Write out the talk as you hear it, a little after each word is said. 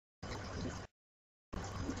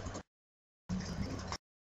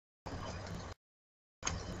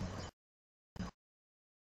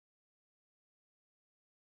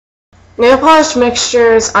Nail polish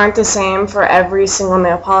mixtures aren't the same for every single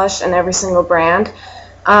nail polish and every single brand.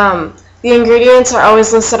 The ingredients are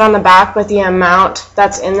always listed on the back, but the amount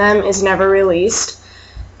that's in them is never released.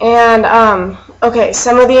 And okay,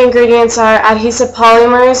 some of the ingredients are adhesive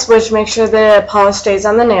polymers, which make sure the polish stays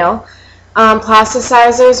on the nail.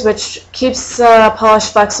 Plasticizers, which keeps the polish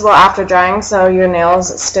flexible after drying, so your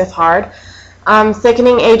nails stiff hard.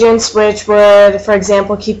 Thickening agents, which would, for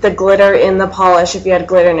example, keep the glitter in the polish if you had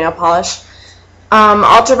glitter nail polish.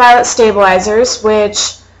 Ultraviolet stabilizers,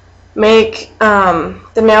 which make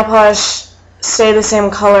the nail polish stay the same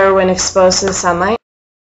color when exposed to the sunlight.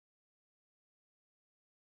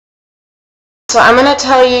 So I'm going to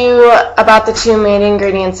tell you about the two main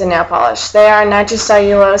ingredients in nail polish. They are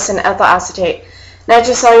nitrocellulose and ethyl acetate.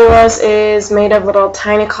 Nitrocellulose is made of little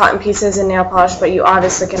tiny cotton pieces in nail polish, but you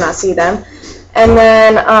obviously cannot see them. And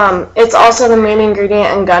then it's also the main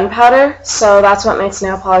ingredient in gunpowder, so that's what makes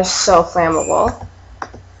nail polish so flammable.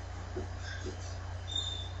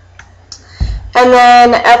 And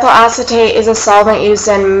then ethyl acetate is a solvent used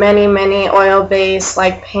in many oil-based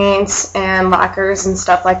like paints and lacquers and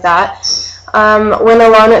stuff like that. When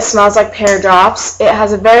alone, it smells like pear drops. It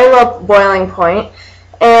has a very low boiling point,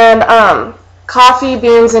 and coffee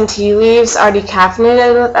beans and tea leaves are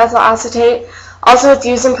decaffeinated with ethyl acetate. Also, it's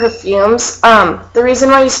used in perfumes. The reason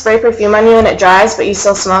why you spray perfume on you and it dries but you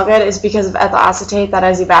still smell good is because of ethyl acetate that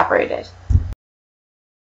has evaporated.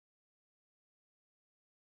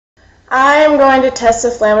 I am going to test the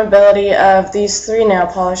flammability of these three nail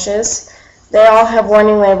polishes. They all have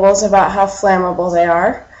warning labels about how flammable they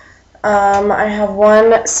are. I have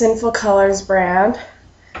one Sinful Colors brand,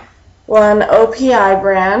 one OPI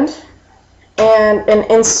brand, and an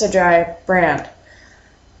Insta-Dry brand.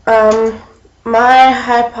 My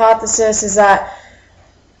hypothesis is that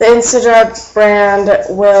the Insta-Dry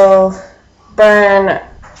brand will burn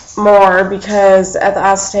more because the ethyl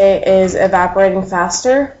acetate is evaporating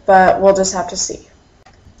faster, but we'll just have to see.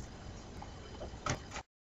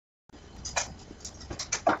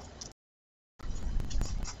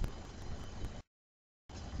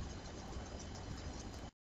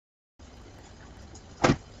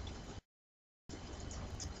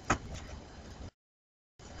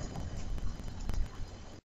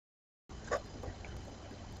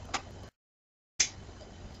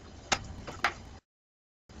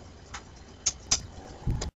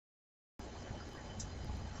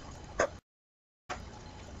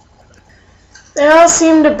 They all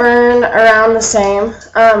seem to burn around the same.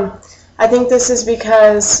 I think this is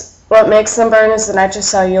because what makes them burn is the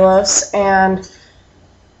nitrocellulose, and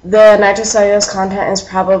the nitrocellulose content is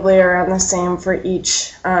probably around the same for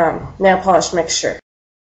each nail polish mixture.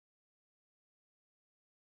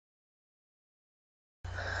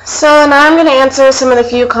 So now I'm going to answer some of the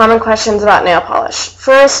few common questions about nail polish.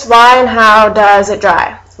 First, why and how does it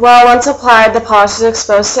dry? Well, once applied, the polish is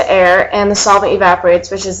exposed to air and the solvent evaporates,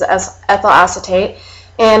 which is the ethyl acetate,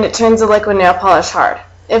 and it turns the liquid nail polish hard.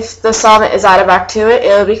 If the solvent is added back to it, it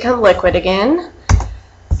will become liquid again.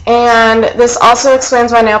 And this also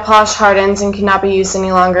explains why nail polish hardens and cannot be used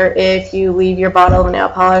any longer if you leave your bottle of nail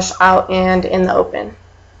polish out and in the open.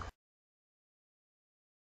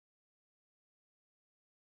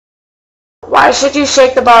 Why should you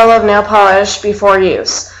shake the bottle of nail polish before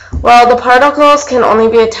use? Well, the particles can only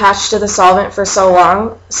be attached to the solvent for so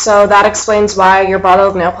long, so that explains why your bottle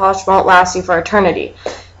of nail polish won't last you for eternity.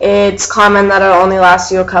 It's common that it'll only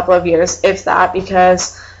last you a couple of years, if that,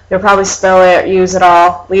 because you'll probably spill it, use it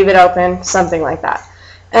all, leave it open, something like that.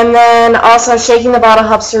 And then also shaking the bottle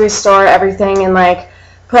helps to restore everything and like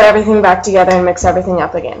put everything back together and mix everything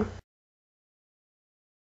up again.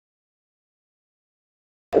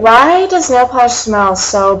 Why does nail polish smell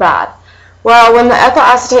so bad? Well, when the ethyl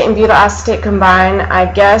acetate and butyl acetate combine,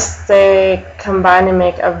 I guess they combine to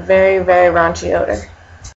make a very raunchy odor.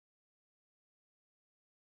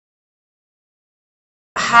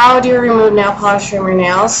 How do you remove nail polish from your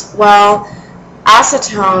nails? Well,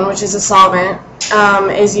 acetone, which is a solvent,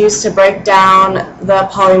 is used to break down the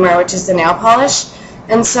polymer, which is the nail polish.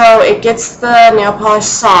 And so it gets the nail polish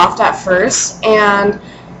soft at first, and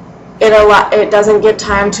it doesn't give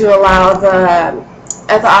time to allow the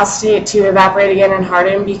ethyl acetate to evaporate again and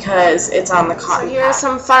harden because it's on the cotton pad. Here are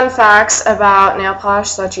some fun facts about nail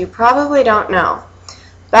polish that you probably don't know.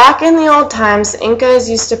 Back in the old times, the Incas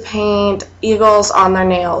used to paint eagles on their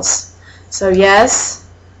nails. So yes,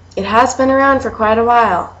 it has been around for quite a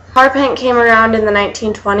while. Tar paint came around in the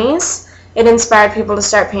 1920s. It inspired people to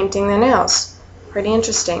start painting their nails. Pretty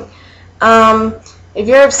interesting. If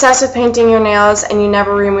you're obsessed with painting your nails and you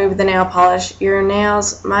never remove the nail polish, your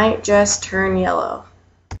nails might just turn yellow.